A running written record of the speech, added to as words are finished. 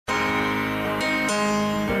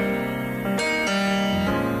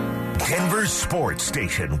Denver's sports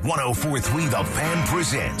station, 104.3 The Fan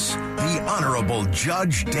presents the Honorable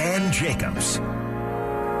Judge Dan Jacobs. No,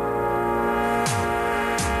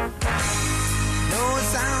 it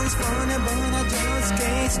sounds funny, but I just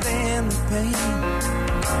can't stand the pain.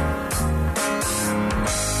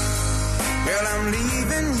 Girl, I'm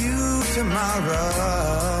leaving you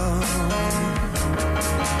tomorrow.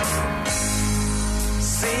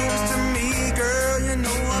 Seems to me, girl, you know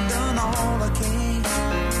I've done all I can.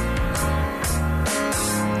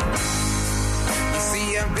 You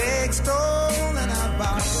see, I beg, stole, and I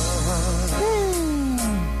borrowed.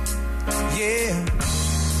 Yeah.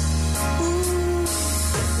 Ooh,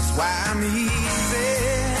 that's why I'm easy.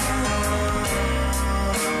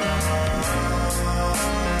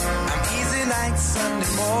 I'm easy like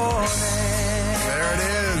Sunday morning. There it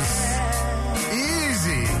is.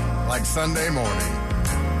 Easy like Sunday morning.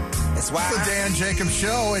 That's why It's the Dan Jacobs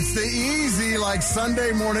Show. It's the easy like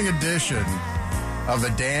Sunday morning edition of the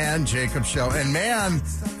Dan Jacobs Show. And man,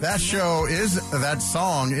 that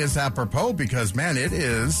song is apropos because, man, it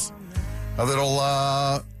is a little,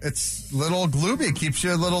 it's a little gloomy. It keeps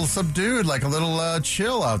you a little subdued, like a little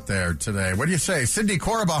chill out there today. What do you say? Sydney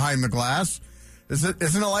Cora behind the glass. Isn't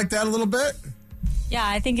it like that a little bit? Yeah,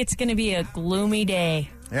 I think it's going to be a gloomy day.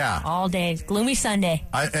 Yeah. All day. Gloomy Sunday.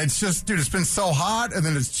 It's just, dude, it's been so hot, and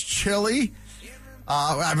then it's chilly.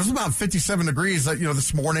 It was about 57 degrees,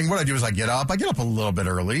 this morning. What I do is I get up a little bit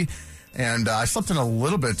early, and I slept in a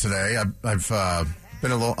little bit today. I've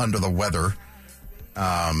been a little under the weather.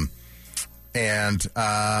 But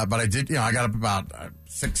I did, I got up about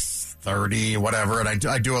 6:30, whatever, and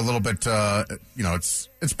I do a little bit, it's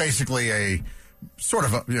basically a sort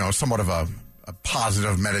of somewhat of a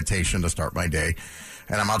positive meditation to start my day.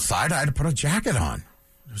 And I'm outside. I had to put a jacket on.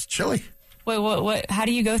 It was chilly. Wait, what? How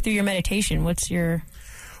do you go through your meditation? What's your...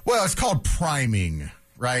 Well, it's called priming,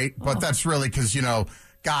 right? Oh. But that's really because,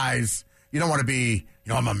 guys, you don't want to be,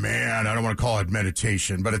 I'm a man. I don't want to call it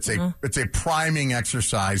meditation. But it's a priming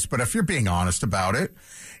exercise. But if you're being honest about it,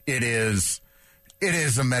 it is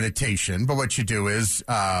a meditation. But what you do is,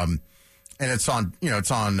 and it's on the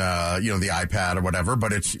iPad or whatever.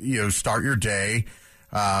 But it's, start your day.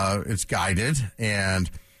 It's guided,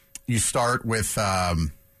 and you start with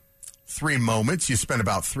 3 moments. You spend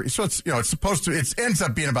about 3. So it's it ends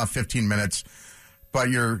up being about 15 minutes, but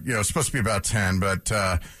you're supposed to be about 10. But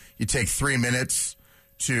you take 3 minutes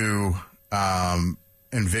to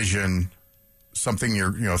envision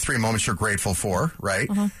something 3 moments you're grateful for, right?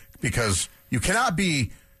 Uh-huh. Because you cannot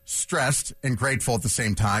be stressed and grateful at the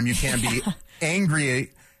same time. You can't be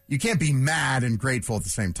angry. You can't be mad and grateful at the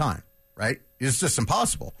same time, right? It's just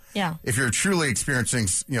impossible. Yeah. If you're truly experiencing,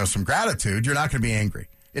 some gratitude, you're not going to be angry.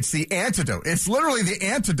 It's the antidote. It's literally the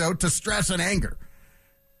antidote to stress and anger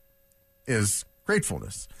is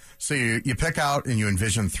gratefulness. So you pick out and you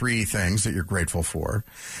envision 3 things that you're grateful for.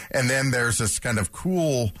 And then there's this kind of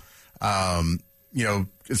cool,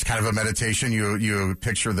 it's kind of a meditation. You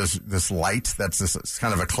picture this light that's this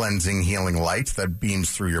kind of a cleansing, healing light that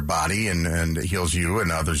beams through your body and heals you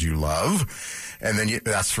and others you love. And then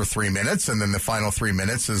that's for 3 minutes. And then the final 3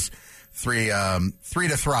 minutes is three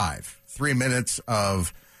to thrive. 3 minutes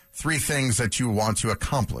of 3 things that you want to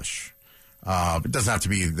accomplish. It doesn't have to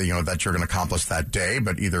be, that you're going to accomplish that day,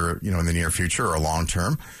 but either, in the near future or long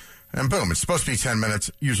term. And boom, it's supposed to be 10 minutes.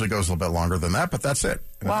 Usually goes a little bit longer than that, but that's it.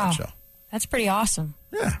 Wow. That's pretty awesome.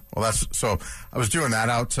 Yeah. Well, so I was doing that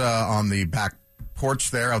out on the back porch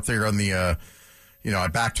there, out there on the,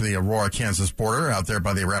 back to the Aurora, Kansas border, out there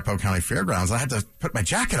by the Arapahoe County Fairgrounds. I had to put my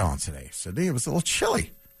jacket on today, Sydney. It was a little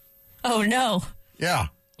chilly. Oh, no. Yeah.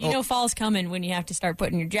 Fall's coming when you have to start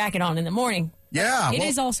putting your jacket on in the morning. Yeah. It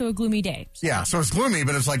is also a gloomy day. So. Yeah, so it's gloomy,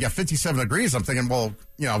 but it's like 57 degrees. I'm thinking,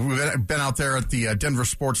 we've been out there at the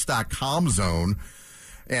denversports.com zone,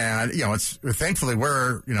 and, it's thankfully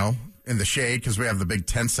we're, in the shade because we have the big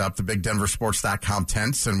tents up, the big denversports.com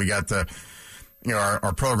tents, and we got the,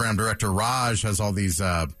 our program director, Raj, has all these,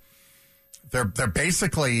 they're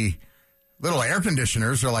basically little air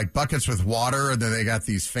conditioners. They're like buckets with water, and then they got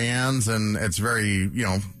these fans, and it's very,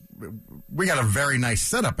 we got a very nice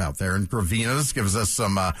setup out there. And Gravina's gives us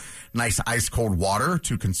some nice ice cold water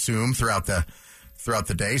to consume throughout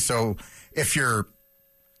the day. So if you're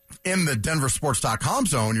in the denversports.com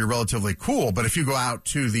zone, you're relatively cool. But if you go out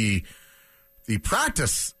to the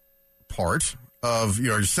practice part of,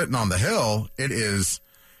 you're sitting on the hill, it's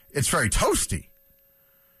very toasty.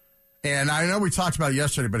 And I know we talked about it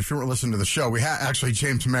yesterday, but if you weren't listening to the show, we actually,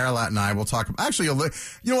 James Marilat and I will talk about, actually, you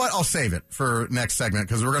know what? I'll save it for next segment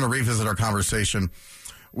because we're going to revisit our conversation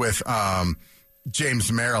with James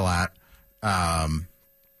Marilat.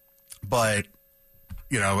 But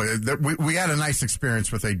we had a nice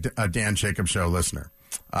experience with a Dan Jacobs Show listener.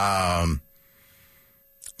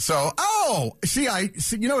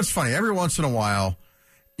 It's funny. Every once in a while,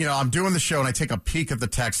 I'm doing the show and I take a peek at the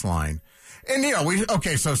text line. And,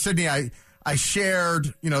 so Sydney, I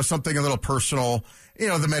shared, something a little personal,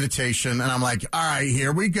 the meditation. And I'm like, all right,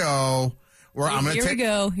 here we go. Here we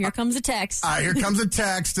go. Here comes a text. Here comes a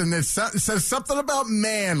text. And it says something about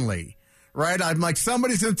manly, right? I'm like,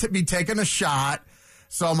 somebody's going to be taking a shot.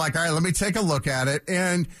 So I'm like, all right, let me take a look at it.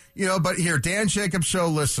 And, but here, Dan Jacobs Show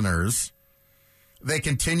listeners, they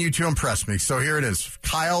continue to impress me. So here it is.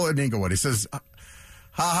 Kyle in Inglewood. He says,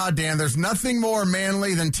 haha, Dan, there's nothing more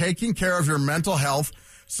manly than taking care of your mental health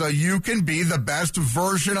so you can be the best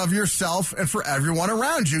version of yourself and for everyone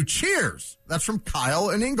around you. Cheers. That's from Kyle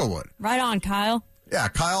in Inglewood. Right on, Kyle. Yeah,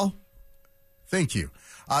 Kyle, thank you.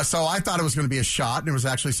 So I thought it was going to be a shot, and it was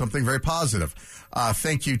actually something very positive.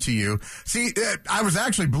 Thank you to you. See, I was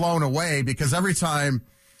actually blown away because every time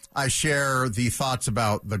I share the thoughts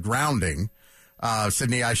about the grounding,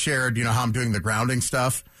 Sydney, I shared, how I'm doing the grounding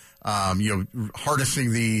stuff,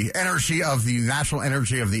 harnessing the energy of the natural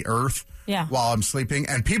energy of the earth while I'm sleeping.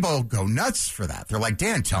 And people go nuts for that. They're like,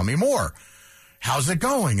 Dan, tell me more. How's it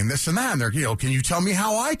going? And this and that. And they're, can you tell me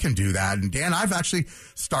how I can do that? And Dan, I've actually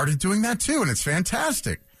started doing that too. And it's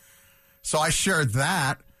fantastic. So I shared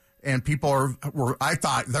that. And people I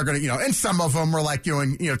thought they're going to, and some of them were like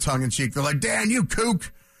doing, tongue in cheek. They're like, Dan, you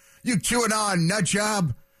kook, you QAnon nut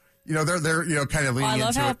job. They're kind of leaning into it. I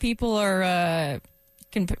love how people are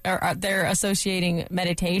they're associating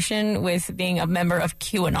meditation with being a member of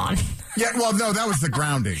QAnon. Yeah, well, no, that was the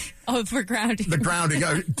grounding. Oh, for grounding. The grounding.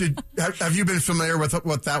 Have you been familiar with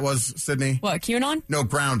what that was, Sydney? What, QAnon? No,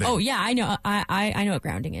 grounding. Oh, yeah, I know. I know what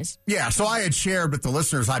grounding is. Yeah, so I had shared with the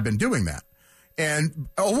listeners I've been doing that. And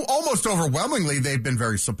almost overwhelmingly, they've been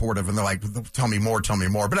very supportive. And they're like, tell me more.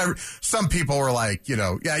 But some people were like,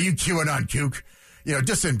 yeah, you QAnon kook.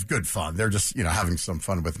 Just in good fun. They're just, having some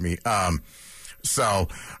fun with me. So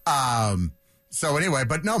anyway,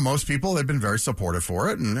 but no, most people, they've been very supportive for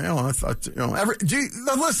it. And, I thought,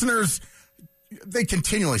 the listeners, they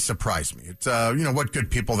continually surprise me. It's, what good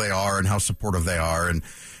people they are and how supportive they are. And,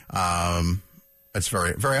 it's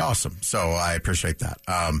very, very awesome. So I appreciate that.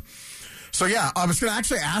 So yeah, I was going to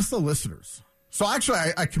actually ask the listeners. So actually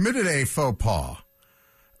I committed a faux pas,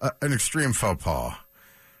 an extreme faux pas.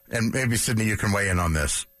 And maybe, Sydney, you can weigh in on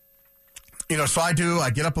this. So I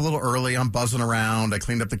get up a little early. I'm buzzing around. I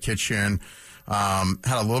cleaned up the kitchen, had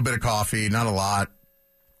a little bit of coffee, not a lot.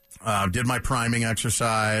 Did my priming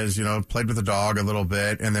exercise, played with the dog a little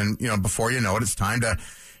bit. And then, before you know it, it's time to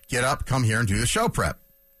get up, come here and do the show prep.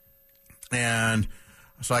 And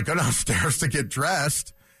so I go downstairs to get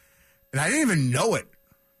dressed, and I didn't even know it.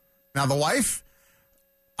 Now, the wife,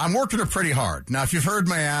 I'm working her pretty hard. Now, if you've heard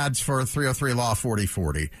my ads for 303 Law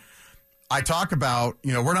 4040, I talk about,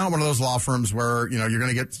 we're not one of those law firms where, you're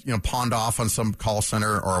going to get, pawned off on some call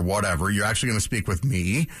center or whatever. You're actually going to speak with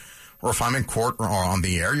me, or if I'm in court or on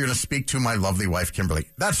the air, you're going to speak to my lovely wife, Kimberly.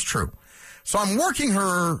 That's true. So I'm working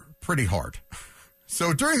her pretty hard.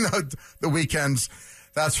 So during the weekends,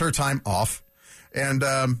 that's her time off. And,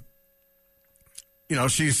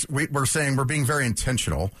 we're saying we're being very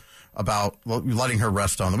intentional about letting her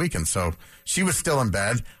rest on the weekend. So she was still in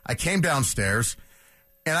bed. I came downstairs,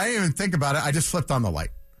 and I didn't even think about it. I just flipped on the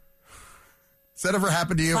light. Has that ever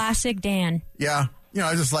happened to you? Classic Dan. Yeah.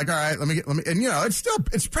 I was just like, all right, let me, and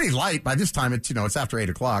it's pretty light by this time. It's, it's after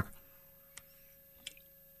 8:00.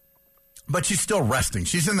 But she's still resting.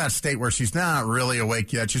 She's in that state where she's not really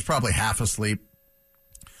awake yet. She's probably half asleep.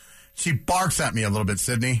 She barks at me a little bit,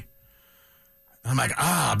 Sydney. I'm like,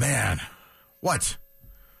 man, what'd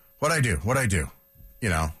I do?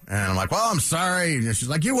 And I'm like, well, I'm sorry. And she's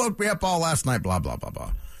like, you woke me up all last night, blah, blah, blah,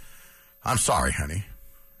 blah. I'm sorry, honey.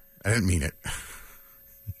 I didn't mean it.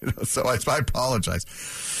 So I apologize.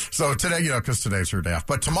 So today, because today's her day off.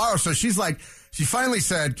 But tomorrow, so she's like, she finally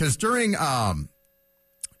said, because during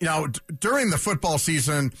the football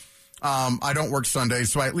season, I don't work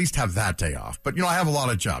Sundays, so I at least have that day off. But, I have a lot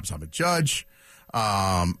of jobs. I'm a judge.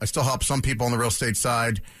 I still help some people on the real estate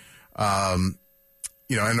side. And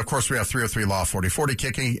of course we have 303 Law 4040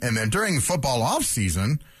 kicking. And then during football off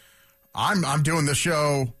season, I'm doing the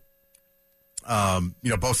show,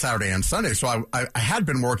 both Saturday and Sunday. So I had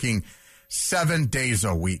been working 7 days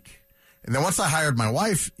a week. And then once I hired my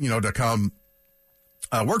wife, to come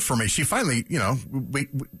work for me, she finally,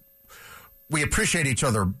 we appreciate each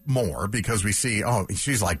other more because we see,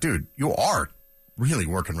 she's like, dude, you are really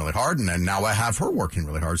working really hard. And then now I have her working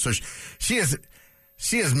really hard. So she has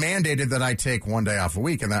mandated that I take one day off a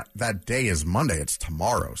week. And that day is Monday. It's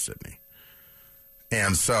tomorrow, Sydney.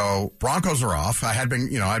 And so Broncos are off. I had been,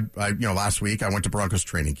 last week I went to Broncos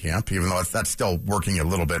training camp, even though that's still working a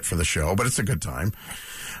little bit for the show, but it's a good time.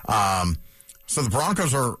 So the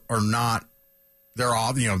Broncos are not, they're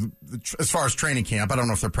all, as far as training camp, I don't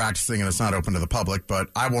know if they're practicing and it's not open to the public, but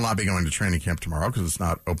I will not be going to training camp tomorrow because it's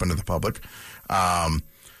not open to the public.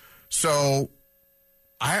 So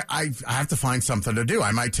I have to find something to do.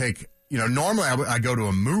 I might take, normally I go to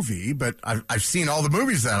a movie, but I've seen all the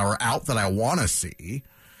movies that are out that I want to see.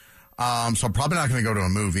 So I'm probably not going to go to a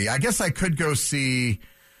movie. I guess I could go see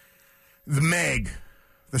the Meg,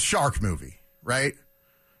 the shark movie, right?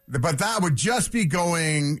 But that would just be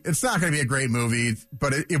going, it's not going to be a great movie,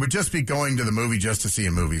 but it would just be going to the movie just to see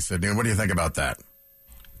a movie. Sydney, what do you think about that?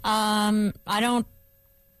 I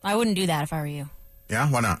wouldn't do that if I were you. Yeah,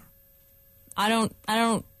 why not? I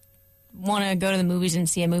don't want to go to the movies and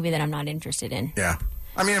see a movie that I'm not interested in. Yeah.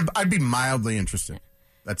 I mean, I'd be mildly interested.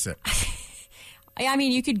 That's it. I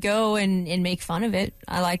mean, you could go and make fun of it.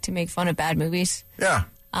 I like to make fun of bad movies. Yeah.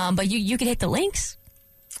 But you could hit the links.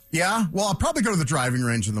 Yeah. Well, I'll probably go to the driving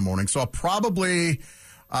range in the morning. So I'll probably,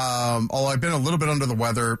 although I've been a little bit under the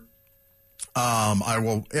weather, I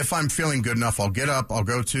will, if I'm feeling good enough, I'll get up, I'll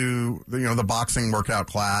go to, the boxing workout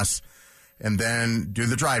class and then do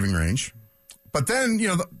the driving range. But then,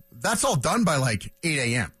 that's all done by like 8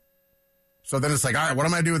 a.m. So then it's like, all right, what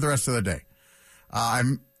am I going to do with the rest of the day? I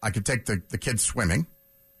could take the kids swimming.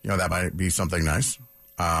 That might be something nice.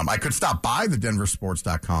 I could stop by the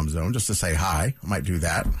denversports.com zone just to say hi. I might do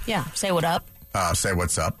that. Yeah, say what up. Say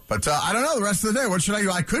what's up. But I don't know, the rest of the day, what should I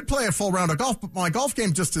do? I could play a full round of golf, but my golf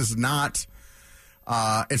game just is not,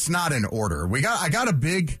 it's not in order. I got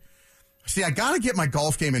to get my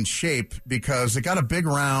golf game in shape because it got a big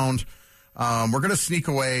round. We're going to sneak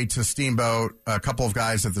away to Steamboat, a couple of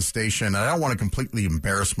guys at the station. I don't want to completely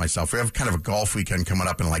embarrass myself. We have kind of a golf weekend coming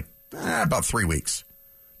up in about 3 weeks,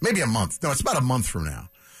 maybe a month. No, it's about a month from now.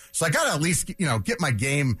 So I got to at least, get my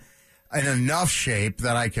game in enough shape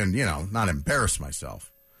that I can, not embarrass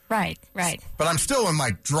myself. Right. But I'm still in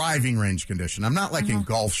driving range condition. I'm not in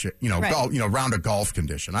golf right. Round of golf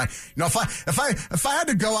condition. If I had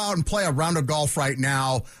to go out and play a round of golf right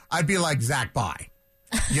now, I'd be like Zach By.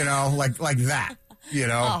 Like that,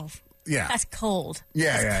 Oh, yeah. That's cold.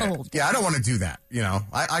 Yeah, cold. Yeah, I don't want to do that,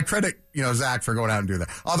 I credit, Zach for going out and do that.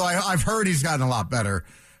 Although I've heard he's gotten a lot better,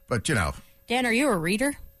 but, Dan, are you a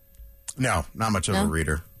reader? No, not much of a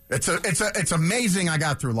reader. It's amazing I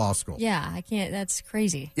got through law school. Yeah, I can't, that's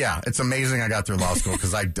crazy. Yeah, it's amazing I got through law school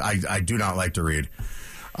because I do not like to read.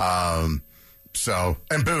 So,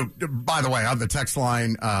 and Boo, by the way, on the text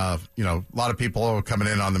line, a lot of people coming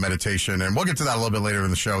in on the meditation, and we'll get to that a little bit later in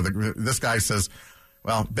the show. This guy says,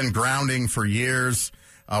 well, been grounding for years.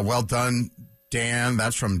 Well done, Dan.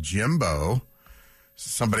 That's from Jimbo.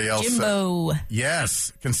 Somebody else. Jimbo.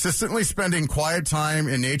 Yes. Consistently spending quiet time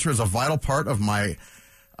in nature is a vital part of my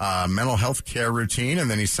mental health care routine. And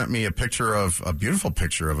then he sent me a beautiful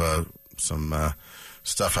picture of some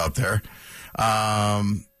stuff out there.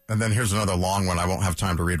 And then here's another long one I won't have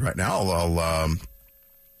time to read right now.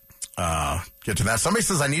 I'll get to that. Somebody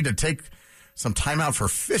says I need to take some time out for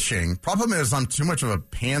fishing. Problem is I'm too much of a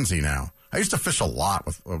pansy now. I used to fish a lot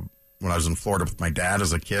when I was in Florida with my dad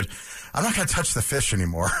as a kid. I'm not going to touch the fish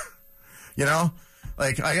anymore.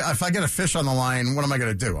 If I get a fish on the line, what am I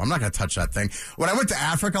going to do? I'm not going to touch that thing. When I went to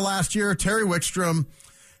Africa last year, Terry Wickstrom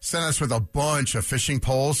sent us with a bunch of fishing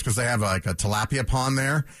poles because they have a tilapia pond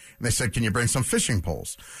there. And they said, can you bring some fishing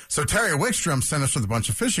poles? So Terry Wickstrom sent us with a bunch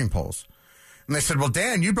of fishing poles. And they said, well,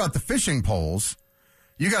 Dan, you brought the fishing poles.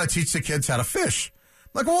 You got to teach the kids how to fish.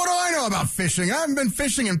 I'm like, well, what do I know about fishing? I haven't been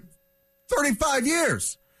fishing in 35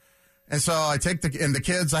 years. And so I take the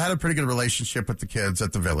kids. I had a pretty good relationship with the kids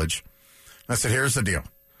at the village. And I said, here's the deal.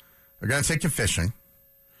 We're going to take you fishing.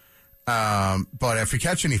 But if you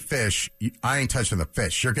catch any fish, I ain't touching the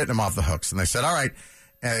fish. You're getting them off the hooks. And they said, all right.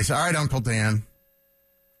 And they said, all right, Uncle Dan.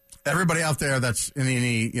 Everybody out there that's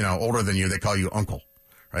any older than you, they call you Uncle.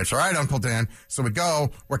 Right? So, all right, Uncle Dan. So we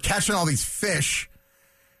go. We're catching all these fish.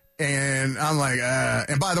 And I'm like,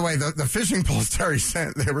 and by the way, the fishing poles Terry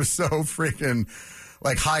sent, they were so freaking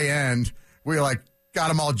high end. We got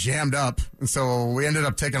them all jammed up. And so we ended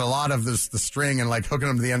up taking a lot of the string and hooking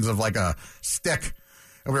them to the ends of a stick.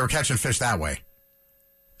 And we were catching fish that way.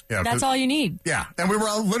 Yeah, that's all you need. Yeah. And we were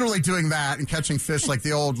literally doing that and catching fish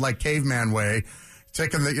the old caveman way,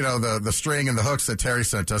 taking the string and the hooks that Terry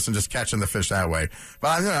sent us and just catching the fish that way.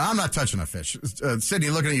 But I'm not touching a fish.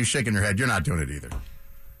 Sydney, looking at you shaking your head, you're not doing it either.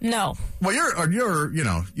 No. Well, you're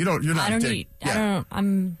not. I don't eat. Yeah.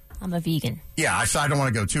 I'm a vegan. Yeah, I don't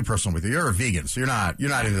want to go too personal with you. You're a vegan, so you're not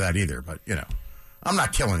into that either. But I'm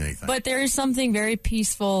not killing anything. But there is something very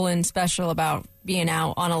peaceful and special about being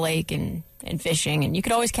out on a lake and fishing. And you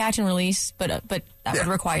could always catch and release, but that would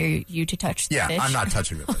require you to touch the fish. Yeah, I'm not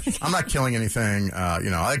touching the fish. I'm not killing anything. I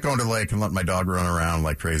like going to the lake and letting my dog run around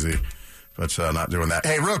like crazy, but not doing that.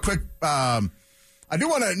 Hey, real quick, I do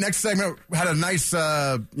want to, next segment, had a nice,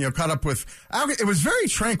 caught up with, it was very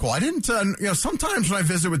tranquil. I didn't, sometimes when I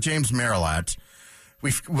visit with James Marilat,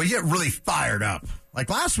 we get really fired up. Like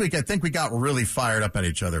last week, I think we got really fired up at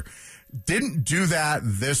each other. Didn't do that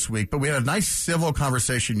this week, but we had a nice civil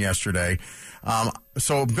conversation yesterday.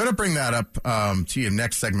 So I'm going to bring that up to you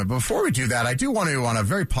next segment. But before we do that, I do want to, on a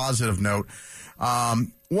very positive note,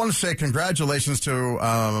 want to say congratulations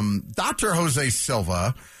to Dr. Jose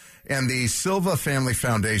Silva and the Silva Family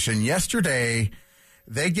Foundation. Yesterday,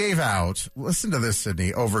 they gave out, listen to this,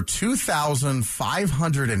 Sydney, over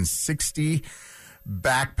 2,560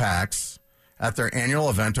 backpacks at their annual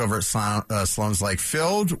event over at Sloan's Lake,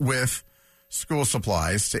 filled with school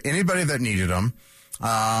supplies to anybody that needed them.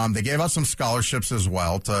 They gave out some scholarships as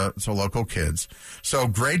well to local kids. So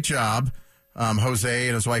great job, Jose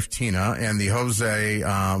and his wife Tina, and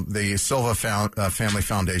the Silva Family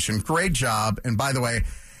Foundation. Great job. And by the way,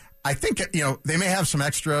 I think they may have some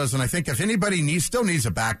extras, and I think if anybody still needs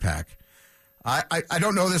a backpack, I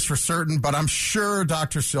don't know this for certain, but I'm sure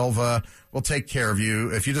Dr. Silva will take care of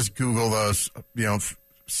you. If you just Google those,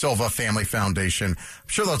 Silva Family Foundation, I'm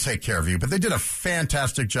sure they'll take care of you. But they did a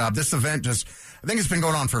fantastic job. This event I think it's been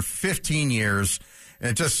going on for 15 years.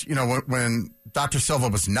 And it just, when Dr. Silva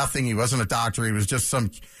was nothing, he wasn't a doctor. He was just some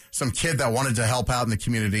kid that wanted to help out in the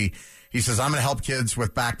community. He says, I'm going to help kids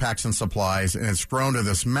with backpacks and supplies. And it's grown to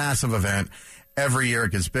this massive event. Every year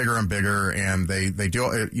it gets bigger and bigger. And they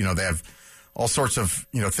do, they have all sorts of,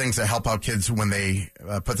 things that help out kids when they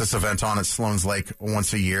put this event on at Sloan's Lake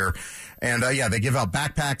once a year. And, they give out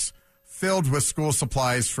backpacks filled with school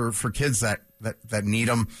supplies for kids that need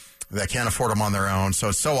them, that can't afford them on their own. So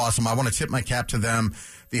it's so awesome. I want to tip my cap to them.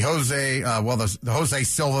 The Jose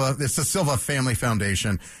Silva, it's the Silva Family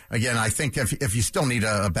Foundation. Again, I think if you still need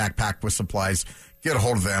a backpack with supplies, get a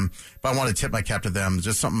hold of them. But I want to tip my cap to them.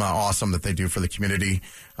 Just something awesome that they do for the community.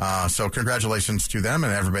 So congratulations to them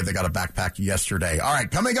and everybody that got a backpack yesterday. All right,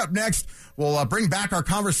 coming up next, we'll bring back our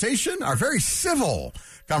conversation, our very civil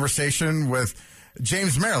conversation with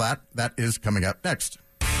James Marilat. That is coming up next.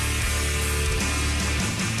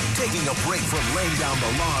 Taking a break from laying down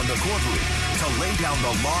the law in the courtroom to lay down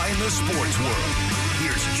the law in the sports world.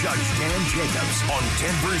 Here's Judge Dan Jacobs on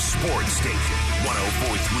Denver's Sports Station,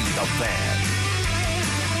 104.3 The Fan.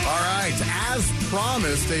 All right, as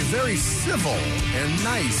promised, a very civil and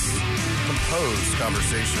nice, composed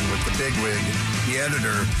conversation with the bigwig, the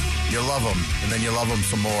editor. You love him, and then you love him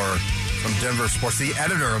some more, from Denver Sports, the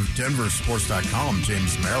editor of DenverSports.com,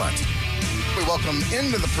 James Marilat. We welcome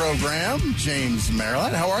into the program James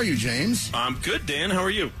Marilat. How are you, James? I'm good, Dan. How are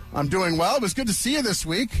you? I'm doing well. It was good to see you this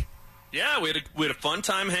week. Yeah, we had a fun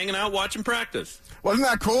time hanging out, watching practice. Wasn't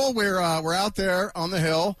that cool? We're out there on the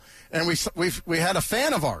hill, and we had a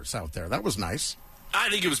fan of ours out there. That was nice. I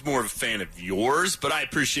think it was more of a fan of yours, but I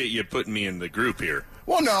appreciate you putting me in the group here.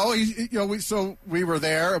 Well, no, we were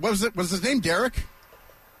there. What was it? Was his name Derek?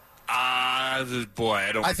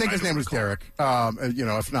 Boy, I think his name was Derek.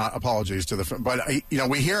 If not, apologies to the. But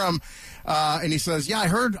we hear him, and he says, "Yeah, I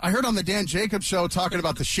heard on the Dan Jacobs show talking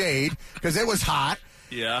about the shade because it was hot."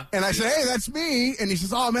 Yeah. And I said, "Hey, that's me." And he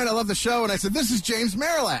says, "Oh man, I love the show." And I said, "This is James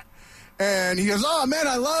Marilat." And he goes, "Oh man,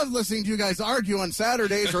 I love listening to you guys argue on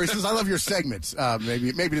Saturdays." Or he says, "I love your segments."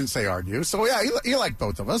 Maybe didn't say argue. So yeah, he liked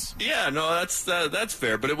both of us. Yeah, no, that's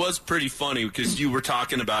fair. But it was pretty funny because you were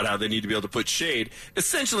talking about how they need to be able to put shade.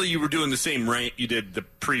 Essentially, you were doing the same rant you did the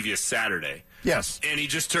previous Saturday. Yes. And he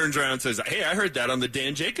just turns around and says, "Hey, I heard that on the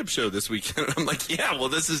Dan Jacobs show this weekend." I'm like, "Yeah, well,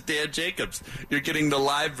 this is Dan Jacobs. You're getting the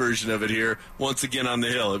live version of it here once again on the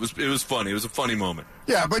Hill." It was funny. It was a funny moment.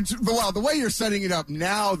 Yeah, but the way you're setting it up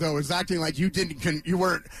now, though, is acting like you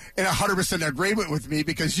weren't in 100% agreement with me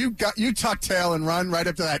because you tuck tail and run right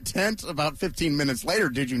up to that tent about 15 minutes later.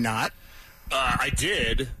 Did you not? I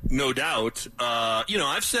did, no doubt.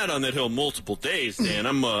 I've sat on that hill multiple days, Dan.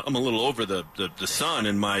 I'm a little over the sun,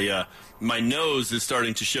 and my nose is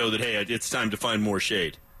starting to show that, hey, it's time to find more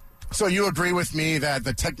shade. So you agree with me that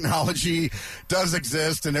the technology does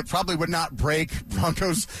exist, and it probably would not break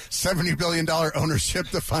Broncos' $70 billion ownership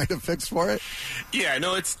to find a fix for it? Yeah,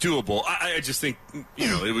 no, it's doable. I just think,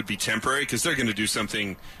 it would be temporary because they're going to do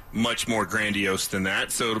something much more grandiose than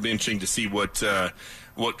that. So it'll be interesting to see what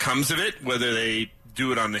comes of it, whether they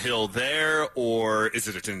do it on the hill there or is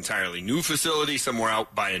it an entirely new facility somewhere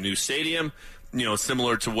out by a new stadium.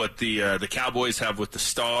 similar to what the Cowboys have with the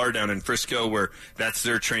Star down in Frisco, where that's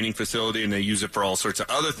their training facility and they use it for all sorts of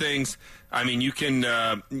other things. I mean, you can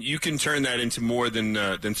turn that into more than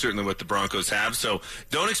certainly what the Broncos have. So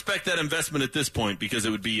don't expect that investment at this point because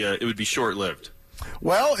it would be short-lived.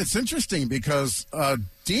 Well, it's interesting because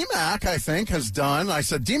DMAC, I think, has done. I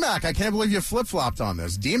said, DMAC, I can't believe you flip-flopped on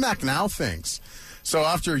this. DMAC now thinks. So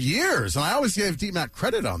after years, and I always gave DMAC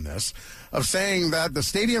credit on this, of saying that the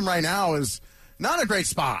stadium right now is not a great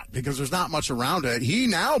spot because there's not much around it. He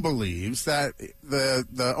now believes that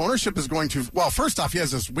the ownership is going to, well, first off, he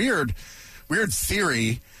has this weird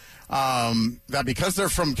theory that because they're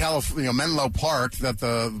from California, Menlo Park, that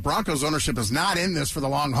the Broncos ownership is not in this for the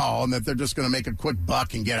long haul and that they're just going to make a quick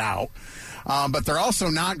buck and get out. But they're also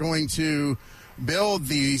not going to build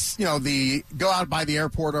these, go out by the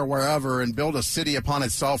airport or wherever and build a city upon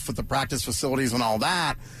itself with the practice facilities and all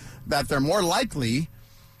that, that they're more likely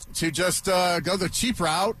to just go the cheap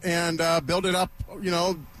route and build it up,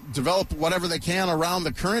 develop whatever they can around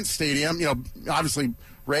the current stadium, obviously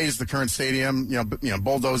raise the current stadium,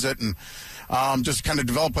 bulldoze it and just kind of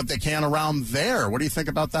develop what they can around there. What do you think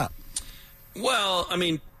about that? Well, I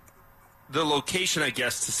mean, the location, I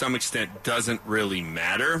guess, to some extent doesn't really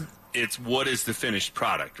matter. It's what is the finished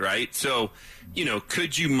product, right? So,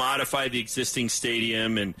 could you modify the existing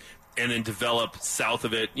stadium and then develop south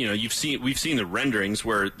of it? We've seen the renderings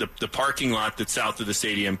where the parking lot that's south of the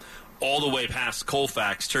stadium all the way past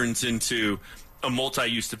Colfax turns into a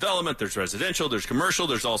multi-use development. There's residential, there's commercial,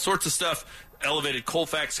 there's all sorts of stuff. Elevated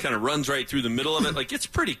Colfax kind of runs right through the middle of it. Like, it's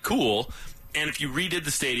pretty cool. And if you redid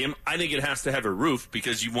the stadium, I think it has to have a roof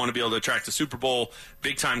because you want to be able to attract the Super Bowl,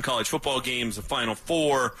 big-time college football games, the Final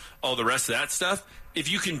Four, all the rest of that stuff.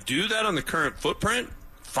 If you can do that on the current footprint,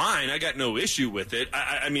 fine. I got no issue with it.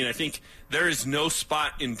 I mean, I think there is no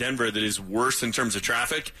spot in Denver that is worse in terms of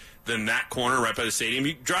traffic than that corner right by the stadium.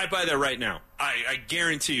 You drive by there right now. I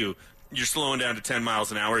guarantee you're slowing down to 10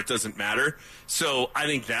 miles an hour. It doesn't matter. So I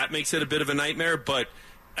think that makes it a bit of a nightmare. But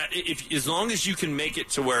as long as you can make it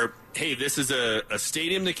to where, hey, this is a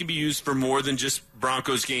stadium that can be used for more than just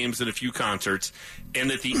Broncos games and a few concerts, and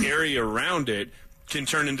that the area around it can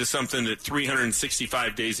turn into something that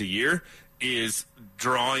 365 days a year is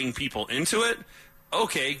drawing people into it,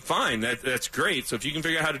 okay, fine, that's great. So if you can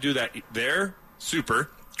figure out how to do that there, super.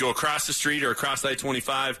 Go across the street or across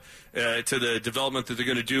I-25 to the development that they're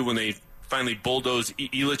going to do when they finally bulldoze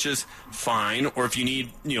Elitch's, fine. Or if you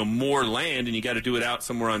need more land and you got to do it out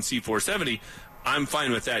somewhere on C-470, I'm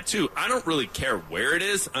fine with that too. I don't really care where it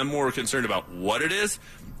is. I'm more concerned about what it is.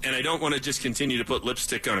 And I don't want to just continue to put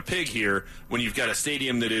lipstick on a pig here when you've got a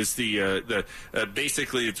stadium that is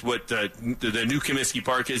basically it's what the new Comiskey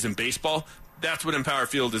Park is in baseball. That's what Empower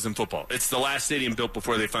Field is in football. It's the last stadium built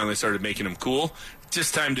before they finally started making them cool.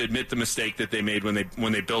 Just time to admit the mistake that they made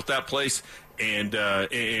when they built that place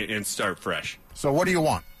and start fresh. So what do you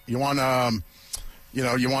want? You want the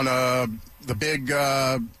big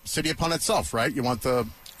city upon itself, right? You want the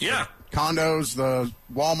condos, the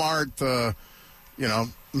Walmart, the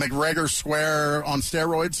McGregor Square on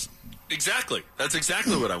steroids? Exactly. That's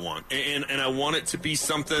exactly what I want. And I want it to be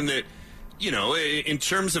something that, in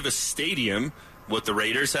terms of a stadium, what the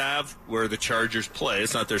Raiders have, where the Chargers play,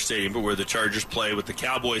 it's not their stadium, but where the Chargers play, what the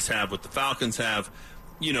Cowboys have, what the Falcons have,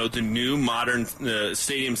 the new modern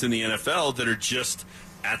stadiums in the NFL that are just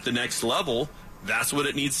at the next level, that's what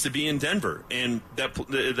it needs to be in Denver. And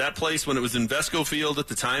that place, when it was Invesco Field at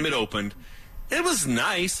the time it opened, it was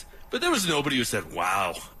nice, but there was nobody who said,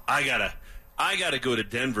 wow, I gotta go to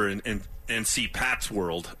Denver and see Pat's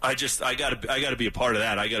World. I gotta be a part of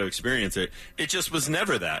that. I gotta experience it. It just was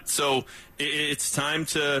never that. So it's time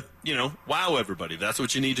to, wow everybody. That's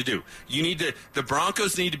what you need to do. The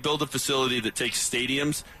Broncos need to build a facility that takes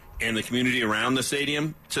stadiums and the community around the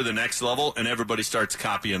stadium to the next level, and everybody starts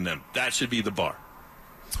copying them. That should be the bar.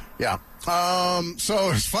 Yeah.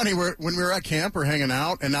 So it's funny, when we were at camp, we're hanging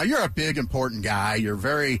out, and now you're a big, important guy. You're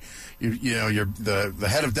you're the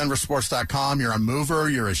head of DenverSports.com. You're a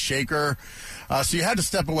mover. You're a shaker. So you had to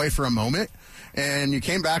step away for a moment, and you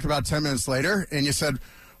came back about 10 minutes later, and you said,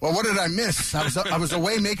 well, what did I miss? I was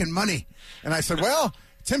away making money. And I said, well,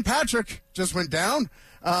 Tim Patrick just went down.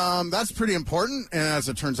 That's pretty important. And as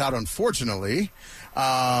it turns out, unfortunately,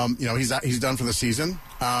 he's done for the season.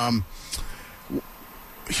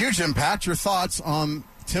 Huge impact. Your thoughts on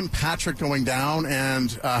Tim Patrick going down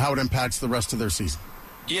and how it impacts the rest of their season?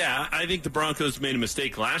 Yeah, I think the Broncos made a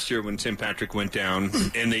mistake last year when Tim Patrick went down,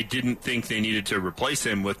 and they didn't think they needed to replace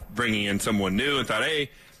him with bringing in someone new and thought, hey,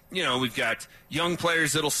 we've got young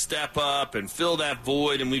players that'll step up and fill that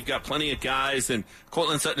void, and we've got plenty of guys, and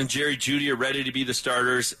Cortland Sutton and Jerry Jeudy are ready to be the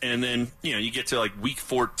starters. And then, you get to like week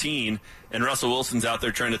 14, and Russell Wilson's out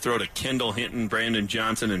there trying to throw to Kendall Hinton, Brandon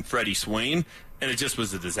Johnson, and Freddie Swain, and it just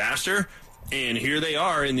was a disaster. And here they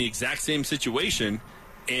are in the exact same situation,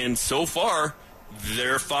 and so far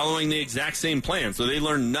they're following the exact same plan. So they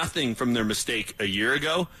learned nothing from their mistake a year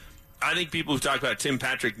ago. I think people who talk about Tim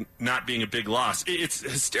Patrick not being a big loss, it's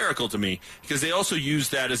hysterical to me, because they also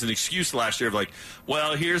used that as an excuse last year of like,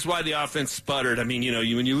 well, here's why the offense sputtered. I mean,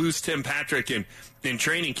 when you lose Tim Patrick in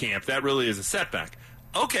training camp, that really is a setback.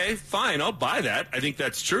 Okay, fine, I'll buy that. I think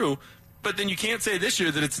that's true. But then you can't say this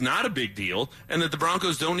year that it's not a big deal and that the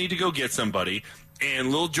Broncos don't need to go get somebody.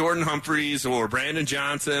 And little Jordan Humphreys or Brandon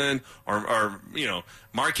Johnson or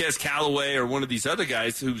Marquez Callaway or one of these other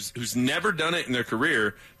guys who's never done it in their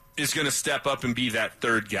career is going to step up and be that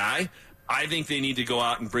third guy. I think they need to go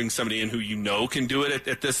out and bring somebody in who can do it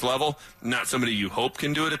at this level, not somebody you hope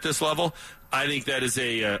can do it at this level. I think that is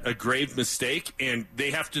a grave mistake, and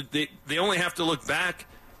they only have to look back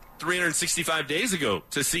 365 days ago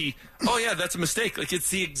to see, oh yeah, that's a mistake. Like,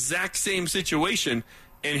 it's the exact same situation,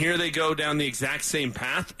 and here they go down the exact same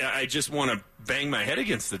path. I just want to bang my head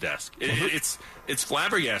against the desk. It's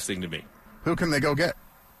flabbergasting to me. Who can they go get?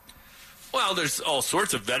 Well, there's all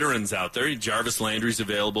sorts of veterans out there. Jarvis Landry's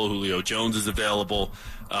available. Julio Jones is available.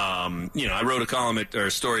 I wrote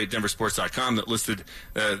a story at DenverSports.com that listed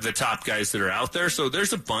the top guys that are out there. So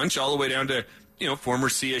there's a bunch all the way down to, former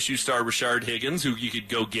CSU star Rashard Higgins, who you could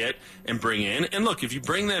go get and bring in. And look, if you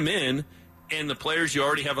bring them in and the players you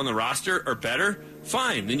already have on the roster are better,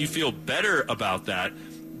 fine. Then you feel better about that.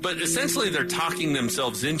 But essentially they're talking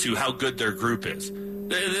themselves into how good their group is.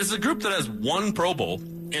 This is a group that has one Pro Bowl,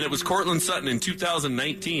 and it was Cortland Sutton in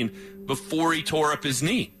 2019 before he tore up his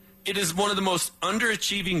knee. It is one of the most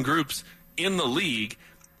underachieving groups in the league,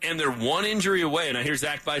 and they're one injury away, and I hear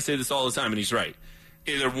Zach By say this all the time, and he's right.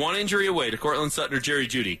 They're one injury away to Cortland Sutton or Jerry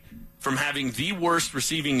Jeudy from having the worst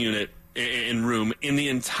receiving unit in room in the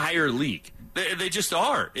entire league. They just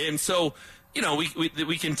are. And so,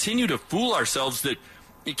 we continue to fool ourselves that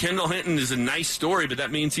Kendall Hinton is a nice story, but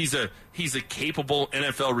that means he's a capable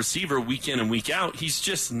NFL receiver week in and week out. He's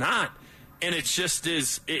just not. And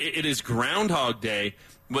it is Groundhog Day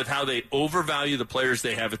with how they overvalue the players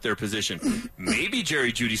they have at their position. Maybe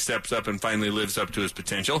Jerry Jeudy steps up and finally lives up to his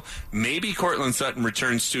potential. Maybe Cortland Sutton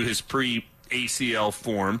returns to his pre-ACL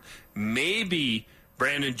form. Maybe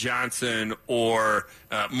Brandon Johnson or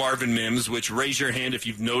Marvin Mims, which, raise your hand if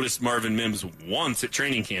you've noticed Marvin Mims once at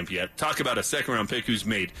training camp yet. Talk about a second-round pick who's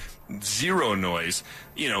made zero noise.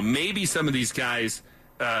 Maybe some of these guys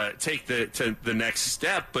take the next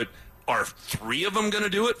step, but are 3 of them going to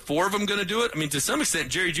do it? 4 of them going to do it? I mean, to some extent,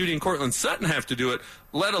 Jerry Jeudy and Cortland Sutton have to do it,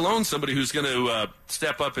 let alone somebody who's going to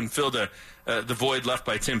step up and fill the void left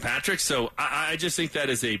by Tim Patrick. So I just think that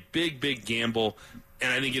is a big, big gamble.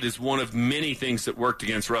 And I think it is one of many things that worked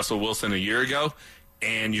against Russell Wilson a year ago.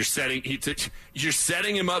 And you're setting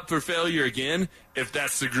him up for failure again if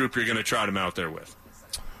that's the group you're going to trot him out there with.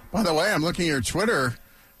 By the way, I'm looking at your Twitter.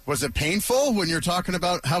 Was it painful when you're talking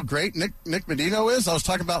about how great Nick Bonitto is? I was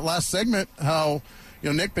talking about last segment how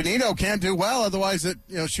Nick Bonitto can't do well, otherwise it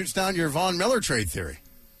shoots down your Von Miller trade theory.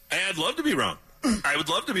 I'd love to be wrong. I would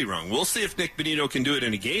love to be wrong. We'll see if Nick Bonitto can do it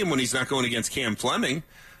in a game when he's not going against Cam Fleming.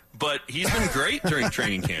 But he's been great during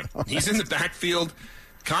training camp. He's in the backfield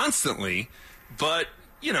constantly. But,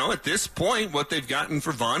 at this point, what they've gotten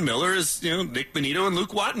for Von Miller is, Nick Bonitto and Luke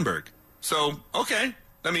Wattenberg. So, okay.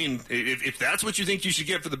 I mean, if that's what you think you should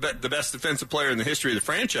get for the best defensive player in the history of the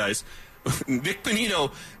franchise, Nick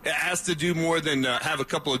Bonitto has to do more than have a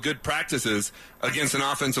couple of good practices against an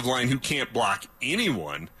offensive line who can't block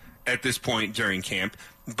anyone at this point during camp.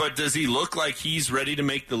 But does he look like he's ready to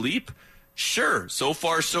make the leap? Sure. So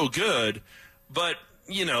far, so good. But,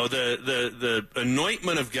 the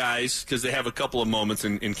anointment of guys, because they have a couple of moments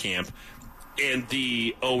in camp, and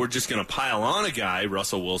we're just going to pile on a guy,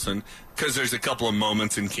 Russell Wilson, because there's a couple of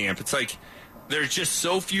moments in camp. It's like there's just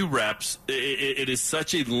so few reps. It is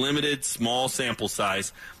such a limited, small sample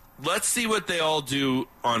size. Let's see what they all do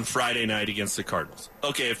on Friday night against the Cardinals.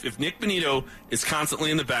 Okay, if Nick Bonitto is constantly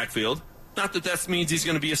in the backfield, not that means he's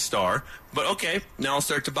going to be a star, but okay, now I'll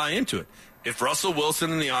start to buy into it. If Russell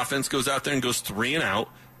Wilson in the offense goes out there and goes 3 and out,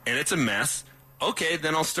 and it's a mess, okay,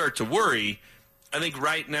 then I'll start to worry. I think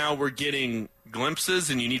right now we're getting glimpses,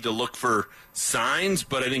 and you need to look for signs,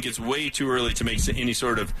 but I think it's way too early to make any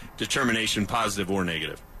sort of determination, positive or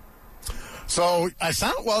negative. So it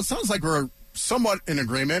sounds like we're somewhat in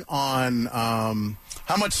agreement on how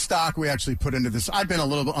how much stock we actually put into this. I've been a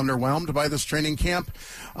little bit underwhelmed by this training camp,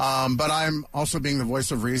 but I'm also being the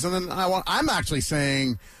voice of reason, and I'm actually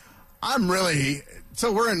saying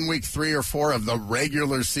so we're in week 3 or 4 of the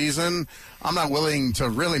regular season. I'm not willing to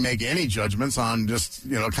really make any judgments on just,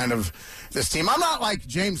 kind of this team. I'm not like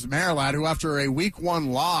James Marilat, who after a week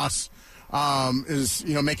 1 loss is,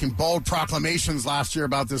 making bold proclamations last year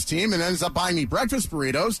about this team and ends up buying me breakfast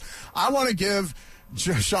burritos. I want to give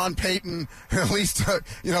Sean Payton at least,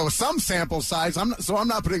 some sample size. I'm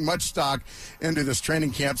not putting much stock into this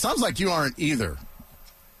training camp. Sounds like you aren't either.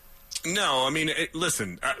 No, I mean,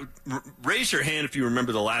 listen, raise your hand if you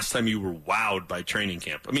remember the last time you were wowed by training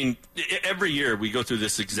camp. I mean, every year we go through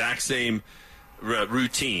this exact same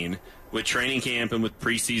routine with training camp and with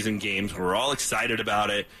preseason games. We're all excited about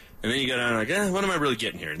it. And then you go down like, what am I really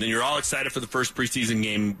getting here? And then you're all excited for the first preseason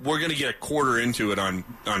game. We're going to get a quarter into it on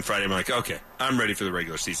Friday. I'm like, okay, I'm ready for the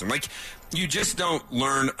regular season. Like, you just don't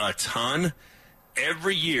learn a ton.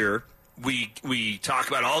 Every year we talk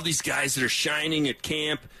about all these guys that are shining at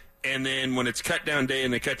camp. And then when it's cut down day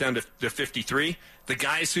and they cut down to 53, the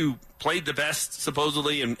guys who played the best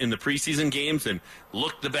supposedly in the preseason games and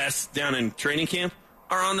looked the best down in training camp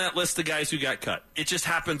are on that list of guys who got cut. It just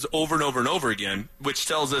happens over and over and over again, which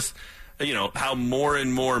tells us, how more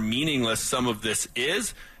and more meaningless some of this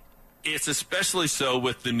is. It's especially so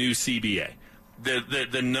with the new CBA.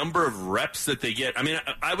 The number of reps that they get. I mean,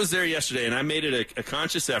 I was there yesterday, and I made it a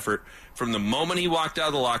conscious effort from the moment he walked out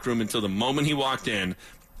of the locker room until the moment he walked in.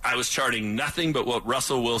 I was charting nothing but what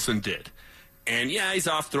Russell Wilson did. And, yeah, he's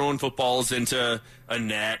off throwing footballs into a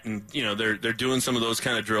net, and, they're doing some of those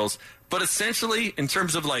kind of drills. But essentially, in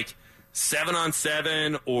terms of,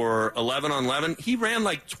 7-on-7 or 11-on-11, he ran,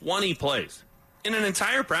 20 plays in an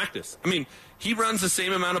entire practice. I mean, he runs the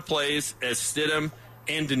same amount of plays as Stidham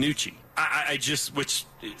and DiNucci. Which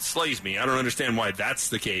slays me. I don't understand why that's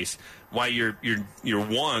the case, why your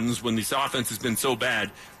ones, when this offense has been so bad,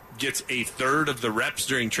 gets a third of the reps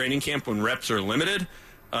during training camp when reps are limited.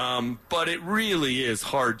 But it really is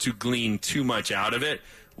hard to glean too much out of it.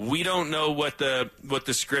 We don't know what the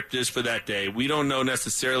script is for that day. We don't know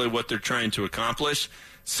necessarily what they're trying to accomplish.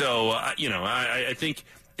 So, I think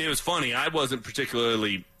it was funny. I wasn't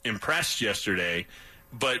particularly impressed yesterday,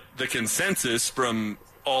 but the consensus from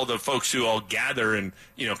all the folks who all gather and,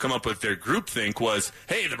 come up with their groupthink was,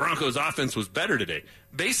 hey, the Broncos offense was better today.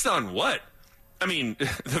 Based on what? I mean,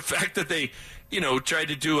 the fact that they, tried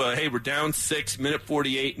to do hey, we're down 6, minute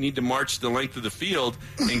 48, need to march the length of the field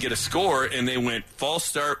and get a score, and they went false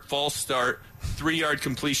start, 3-yard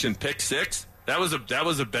completion, pick 6. That was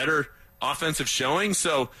a better offensive showing.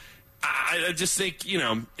 So I just think,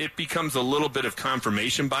 it becomes a little bit of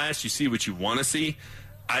confirmation bias. You see what you want to see.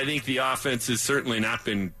 I think the offense has certainly not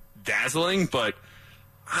been dazzling, but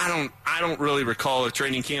I don't really recall a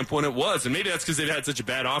training camp when it was. And maybe that's because they've had such a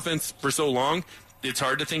bad offense for so long. It's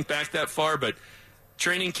hard to think back that far, but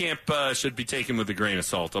training camp should be taken with a grain of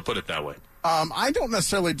salt. I'll put it that way. I don't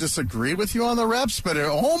necessarily disagree with you on the reps, but it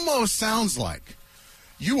almost sounds like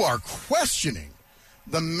you are questioning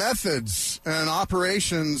the methods and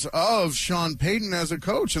operations of Sean Payton as a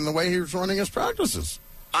coach and the way he's running his practices.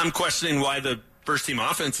 I'm questioning why the first-team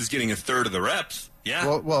offense is getting a third of the reps.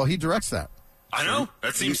 Yeah. Well, he directs that. I know.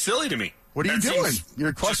 That seems silly to me. What are you doing?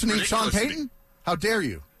 You're questioning Sean Payton? How dare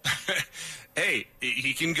you? Hey,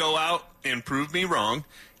 he can go out and prove me wrong,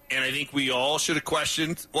 and I think we all should have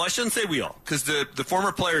questioned. Well, I shouldn't say we all, because the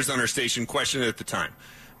former players on our station questioned it at the time.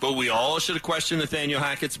 But we all should have questioned Nathaniel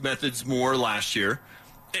Hackett's methods more last year.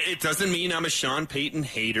 It doesn't mean I'm a Sean Payton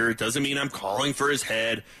hater. It doesn't mean I'm calling for his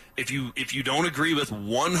head. If you don't agree with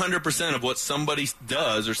 100% of what somebody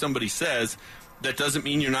does or somebody says, that doesn't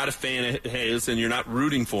mean you're not a fan of his and you're not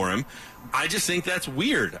rooting for him. I just think that's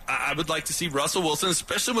weird. I would like to see Russell Wilson,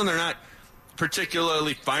 especially when they're not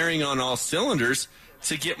particularly firing on all cylinders,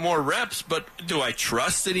 to get more reps. But do I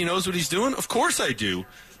trust that he knows what he's doing? Of course I do.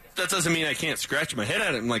 That doesn't mean I can't scratch my head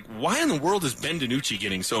at it. I'm like, why in the world is Ben DiNucci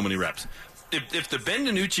getting so many reps? If the Ben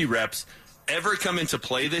DiNucci reps ever come into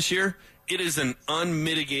play this year, it is an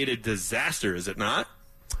unmitigated disaster, is it not?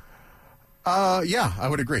 Yeah, I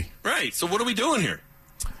would agree. Right. So what are we doing here?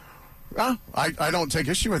 Well, I don't take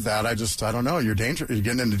issue with that. I don't know. You're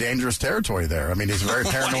getting into dangerous territory there. I mean, he's a very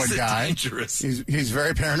paranoid guy. Dangerous? He's a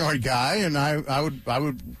very paranoid guy, and I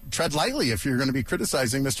would tread lightly if you're going to be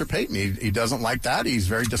criticizing Mr. Payton. He doesn't like that. He's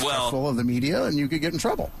very distrustful of the media, and you could get in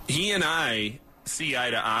trouble. He and I see eye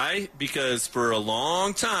to eye because for a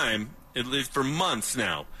long time, at least for months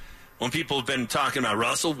now, when people have been talking about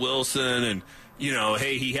Russell Wilson and,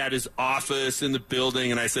 hey, he had his office in the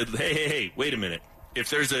building, and I said, hey, wait a minute. If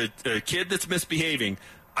there's a kid that's misbehaving,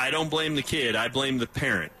 I don't blame the kid. I blame the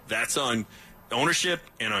parent. That's on ownership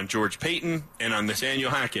and on George Payton and on Nathaniel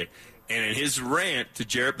Hackett. And in his rant to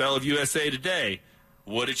Jarrett Bell of USA Today,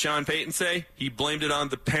 what did Sean Payton say? He blamed it on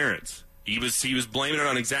the parents. He was blaming it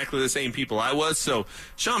on exactly the same people I was. So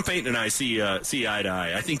Sean Payton and I see eye to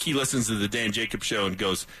eye. I think he listens to the Dan Jacobs Show and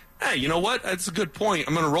goes, hey, you know what? That's a good point.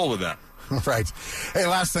 I'm going to roll with that. Right. Hey,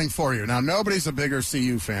 last thing for you. Now, nobody's a bigger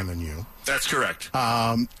CU fan than you. That's correct.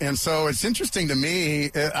 And so it's interesting to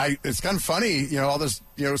me. It's kind of funny, all this,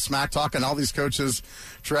 smack talk and all these coaches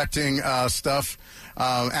directing stuff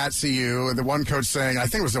at CU. The one coach saying, I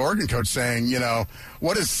think it was the Oregon coach saying,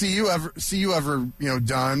 what has CU ever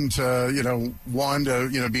done to,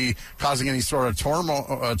 to be causing any sort of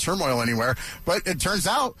turmoil anywhere? But it turns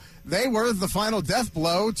out they were the final death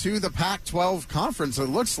blow to the Pac-12 conference, it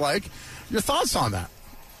looks like. Your thoughts on that?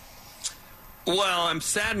 Well, I'm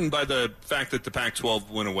saddened by the fact that the Pac-12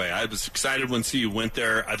 went away. I was excited when CU went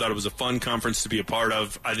there. I thought it was a fun conference to be a part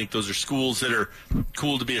of. I think those are schools that are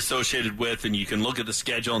cool to be associated with, and you can look at the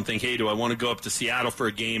schedule and think, hey, do I want to go up to Seattle for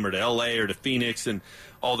a game or to L.A. or to Phoenix and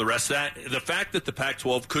all the rest of that? The fact that the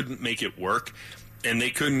Pac-12 couldn't make it work and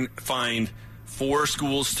they couldn't find 4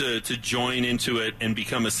 schools to join into it and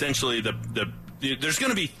become essentially there's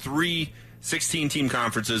going to be 3 16-team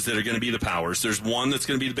conferences that are going to be the powers. There's one that's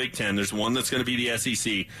going to be the Big Ten. There's one that's going to be the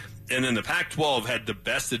SEC. And then the Pac-12 had the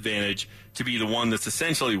best advantage to be the one that's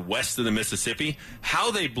essentially west of the Mississippi. How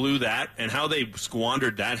they blew that and how they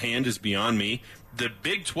squandered that hand is beyond me. The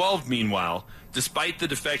Big 12, meanwhile, despite the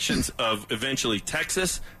defections of eventually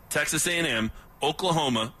Texas, Texas A&M,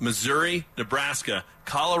 Oklahoma, Missouri, Nebraska,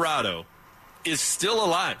 Colorado, is still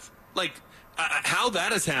alive. Like, how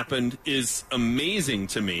that has happened is amazing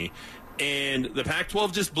to me. And the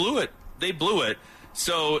Pac-12 just blew it. They blew it.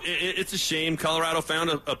 So it's a shame. Colorado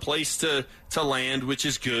found a place to land, which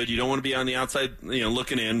is good. You don't want to be on the outside,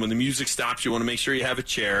 looking in. When the music stops, you want to make sure you have a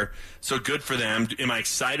chair. So good for them. Am I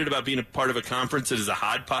excited about being a part of a conference that is a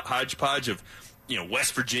hodgepodge of,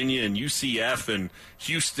 West Virginia and UCF and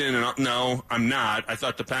Houston? And no, I'm not. I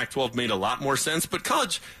thought the Pac-12 made a lot more sense. But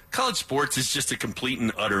college sports is just a complete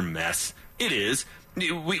and utter mess. It is.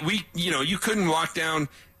 You couldn't walk down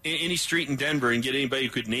any street in Denver and get anybody who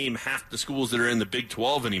could name half the schools that are in the Big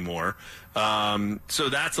 12 anymore. So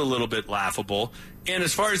that's a little bit laughable. And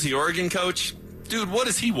as far as the Oregon coach, dude, what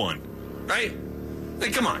has he won? Right?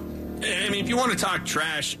 Like, come on. I mean, if you want to talk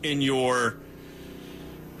trash in your,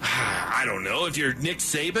 I don't know, if you're Nick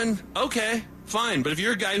Saban, okay, fine. But if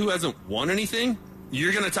you're a guy who hasn't won anything,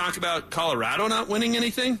 you're going to talk about Colorado not winning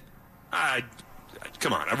anything?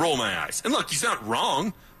 Come on, I roll my eyes. And look, he's not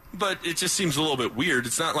wrong. But it just seems a little bit weird.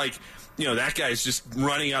 It's not like, that guy's just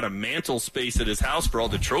running out of mantle space at his house for all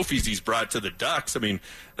the trophies he's brought to the Ducks. I mean,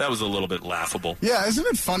 that was a little bit laughable. Yeah, isn't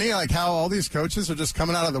it funny, like, how all these coaches are just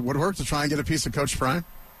coming out of the woodwork to try and get a piece of Coach Prime?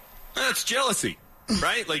 That's jealousy,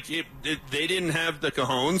 right? Like, they didn't have the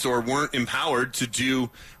cojones or weren't empowered to do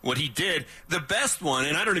what he did. The best one,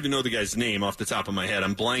 and I don't even know the guy's name off the top of my head.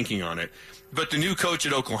 I'm blanking on it. But the new coach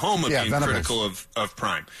at Oklahoma being critical of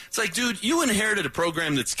Prime. It's like, dude, you inherited a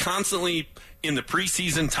program that's constantly in the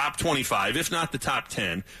preseason top 25, if not the top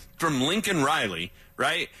 10, from Lincoln Riley,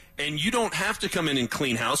 right? And you don't have to come in and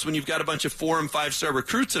clean house when you've got a bunch of 4- and 5-star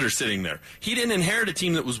recruits that are sitting there. He didn't inherit a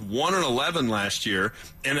team that was 1-11 last year,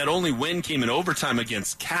 and that only win came in overtime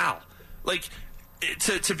against Cal. Like,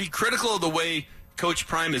 to be critical of the way Coach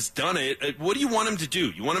Prime has done it, what do you want him to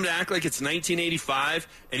do? You want him to act like it's 1985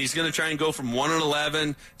 and he's going to try and go from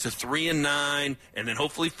 1-11 to 3-9 and then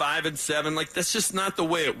hopefully 5-7? Like, that's just not the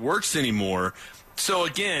way it works anymore. So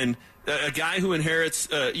again, a guy who inherits,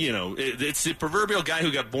 it's the proverbial guy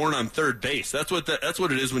who got born on third base. That's what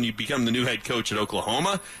it is when you become the new head coach at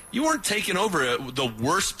Oklahoma. You weren't taking over the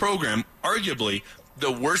worst program, arguably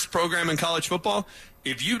the worst program in college football.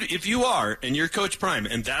 If you are, and you're Coach Prime,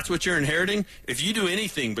 and that's what you're inheriting, if you do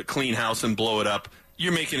anything but clean house and blow it up,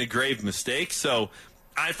 you're making a grave mistake. So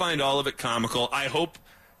I find all of it comical. I hope,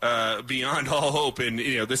 beyond all hope, and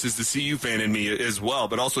this is the CU fan in me as well,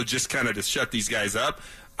 but also just kind of to shut these guys up,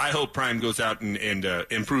 I hope Prime goes out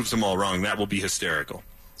and proves them all wrong. That will be hysterical.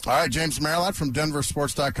 All right, James Merilatt from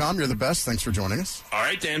DenverSports.com. You're the best. Thanks for joining us. All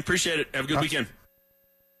right, Dan. Appreciate it. Have a good weekend.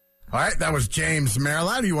 All right, that was James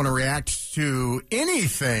Merilatt. If you want to react to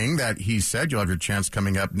anything that he said, you'll have your chance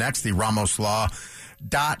coming up next. The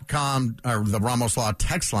RamosLaw.com, or the Ramos Law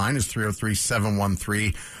text line is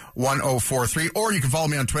 303-713-1043. Or you can follow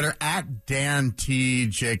me on Twitter at Dan T.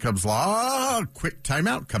 Jacobs Law. Quick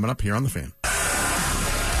timeout coming up here on The Fan.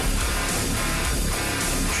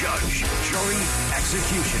 Judge, jury,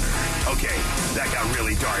 executioner. Okay, that got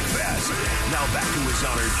really dark fast. Now back to His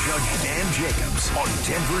Honor Judge Dan Jacobs on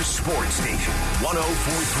Denver Sports Station 104.3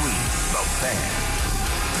 The Fan.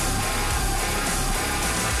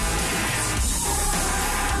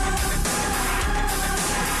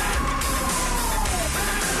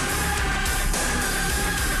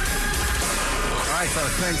 All right, so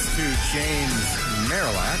thanks to James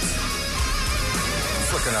Marilat.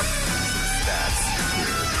 Just looking up stats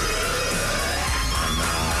here.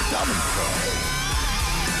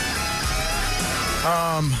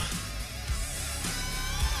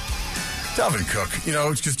 Dalvin Cook,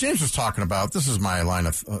 because James was talking about, this is my line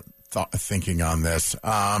of thinking on this.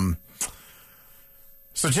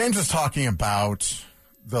 So James was talking about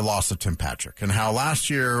the loss of Tim Patrick and how last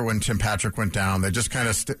year when Tim Patrick went down, they just kind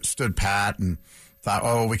of stood pat and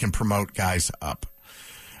thought, we can promote guys up.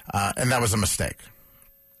 And that was a mistake.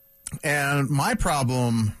 And my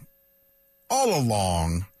problem all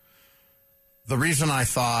along, the reason I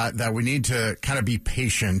thought that we need to kind of be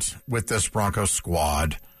patient with this Broncos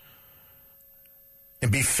squad and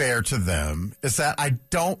be fair to them is that I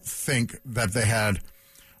don't think that they had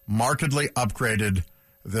markedly upgraded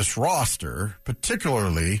this roster,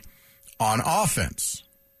 particularly on offense.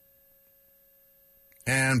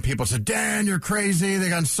 And people said, Dan, you're crazy. They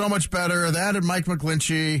got so much better. They added Mike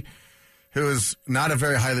McGlinchey, who is not a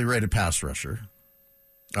very highly rated pass rusher,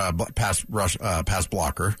 pass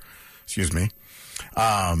blocker, excuse me,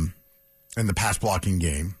 in the pass blocking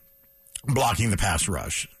game, blocking the pass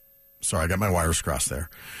rush. Sorry, I got my wires crossed there.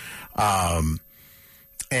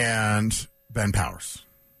 And Ben Powers.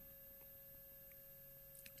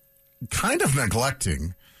 Kind of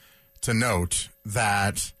neglecting to note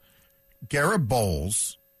that Garrett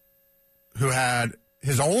Bowles, who had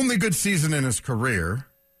his only good season in his career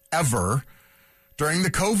ever during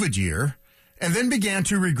the COVID year, and then began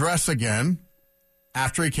to regress again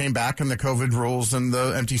after he came back and the COVID rules and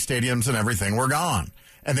the empty stadiums and everything were gone.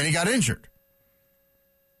 And then he got injured.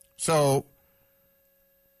 So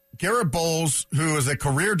Garrett Bowles, who was a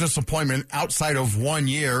career disappointment outside of 1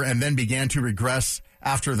 year and then began to regress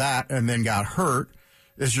after that and then got hurt,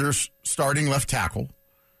 is your starting left tackle.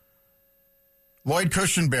 Lloyd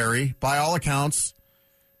Cushenberry, by all accounts,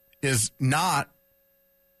 is not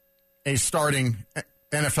a starting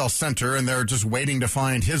NFL center, and they're just waiting to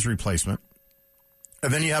find his replacement.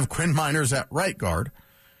 And then you have Quinn Miners at right guard,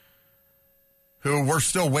 who we're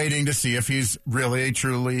still waiting to see if he's really a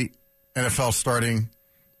truly NFL starting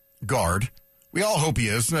guard. We all hope he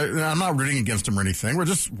is. I'm not rooting against him or anything. We're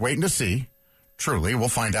just waiting to see. Truly, we'll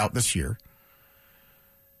find out this year.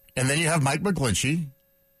 And then you have Mike McGlinchey,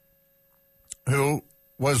 who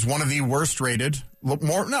was one of the worst rated,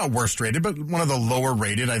 not worst rated, but one of the lower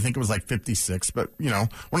rated. I think it was like 56, but,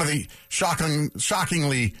 one of the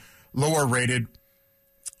shockingly lower rated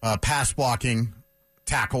pass blocking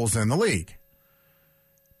tackles in the league.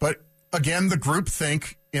 But again, the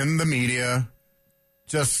groupthink in the media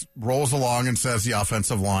just rolls along and says the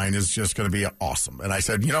offensive line is just going to be awesome. And I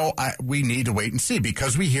said, we need to wait and see,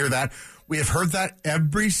 because we hear that. We have heard that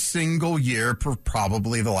every single year for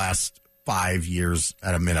probably the last 5 years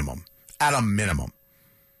at a minimum. At a minimum.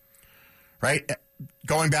 Right?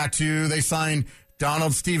 Going back to, they signed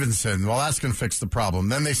Donald Stevenson. Well, that's going to fix the problem.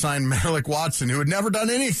 Then they signed Merrick Watson, who had never done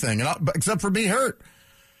anything except for be hurt.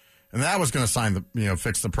 And that was going to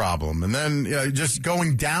fix the problem. And then just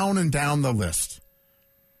going down and down the list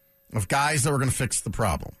of guys that were going to fix the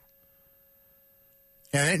problem.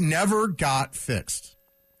 And it never got fixed.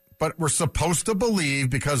 But we're supposed to believe,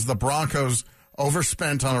 because the Broncos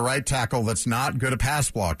overspent on a right tackle that's not good at pass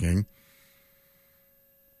blocking,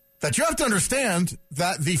 that you have to understand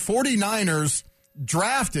that the 49ers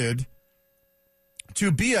drafted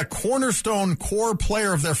to be a cornerstone core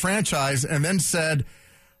player of their franchise and then said,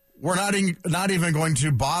 we're not even going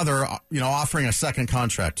to bother, offering a second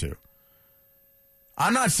contract to.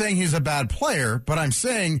 I'm not saying he's a bad player, but I'm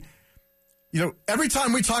saying, every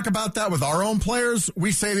time we talk about that with our own players,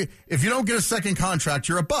 we say, if you don't get a second contract,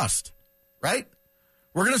 you're a bust, right?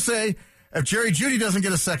 We're going to say, if Jerry Jeudy doesn't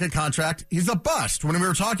get a second contract, he's a bust. When we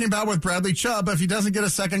were talking about with Bradley Chubb, if he doesn't get a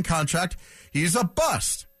second contract, he's a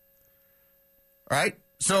bust. All right?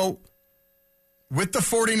 So with the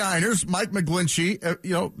 49ers, Mike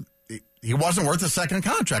McGlinchey, he wasn't worth a second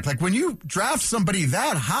contract. Like, when you draft somebody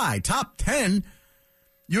that high, top 10,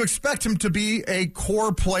 you expect him to be a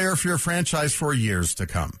core player for your franchise for years to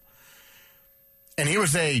come. And he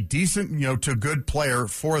was a decent, to good player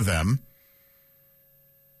for them.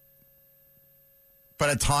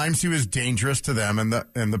 But at times he was dangerous to them in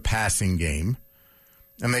the passing game.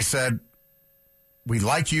 And they said, we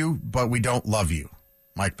like you, but we don't love you,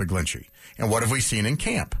 Mike McGlinchey. And what have we seen in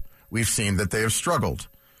camp? we've seen that they have struggled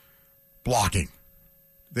blocking.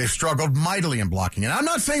 They've struggled mightily in blocking. And I'm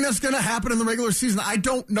not saying that's going to happen in the regular season. I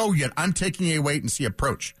don't know yet. I'm taking a wait-and-see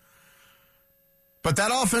approach. But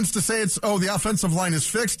that offense to say the offensive line is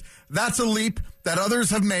fixed, that's a leap that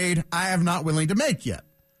others have made, I am not willing to make yet.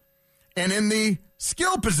 And in the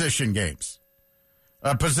skill position games,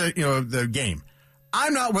 the game,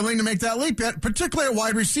 I'm not willing to make that leap yet, particularly at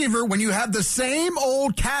wide receiver when you have the same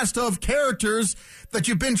old cast of characters that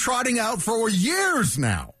you've been trotting out for years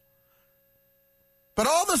now. But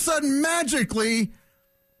all of a sudden, magically,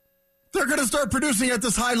 they're going to start producing at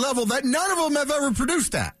this high level that none of them have ever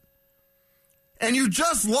produced at. And you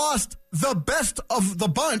just lost the best of the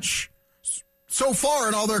bunch so far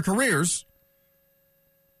in all their careers.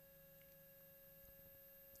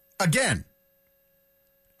 Again,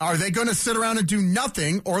 are they going to sit around and do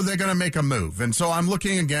nothing, or are they going to make a move? And so I'm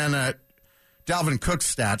looking again at Dalvin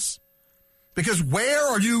Cook's stats, because where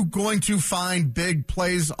are you going to find big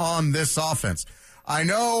plays on this offense? I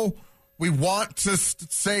know we want to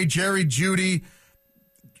say Jerry Jeudy.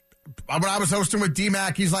 When I was hosting with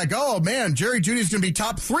D-Mac, he's like, oh, man, Jerry Jeudy's going to be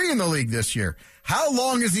top 3 in the league this year. How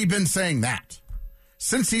long has he been saying that?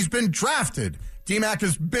 Since he's been drafted, D-Mac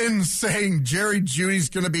has been saying Jerry Jeudy's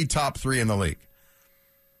going to be top 3 in the league.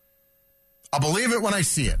 I'll believe it when I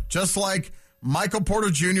see it, just like Michael Porter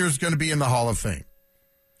Jr. is going to be in the Hall of Fame.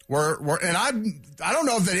 And I don't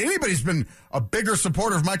know that anybody's been a bigger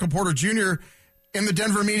supporter of Michael Porter Jr. in the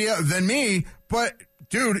Denver media than me, but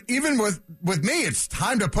dude, even with me, it's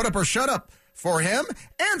time to put up or shut up for him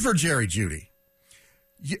and for Jerry Jeudy.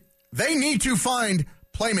 They need to find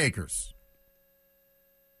playmakers.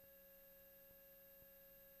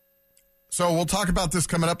 So we'll talk about this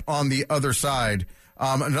coming up on the other side.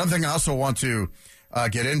 Another thing I also want to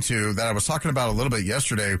get into that I was talking about a little bit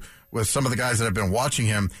yesterday with some of the guys that have been watching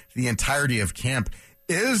him the entirety of camp.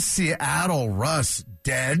 Is Seattle Russ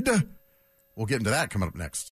dead? We'll get into that coming up next.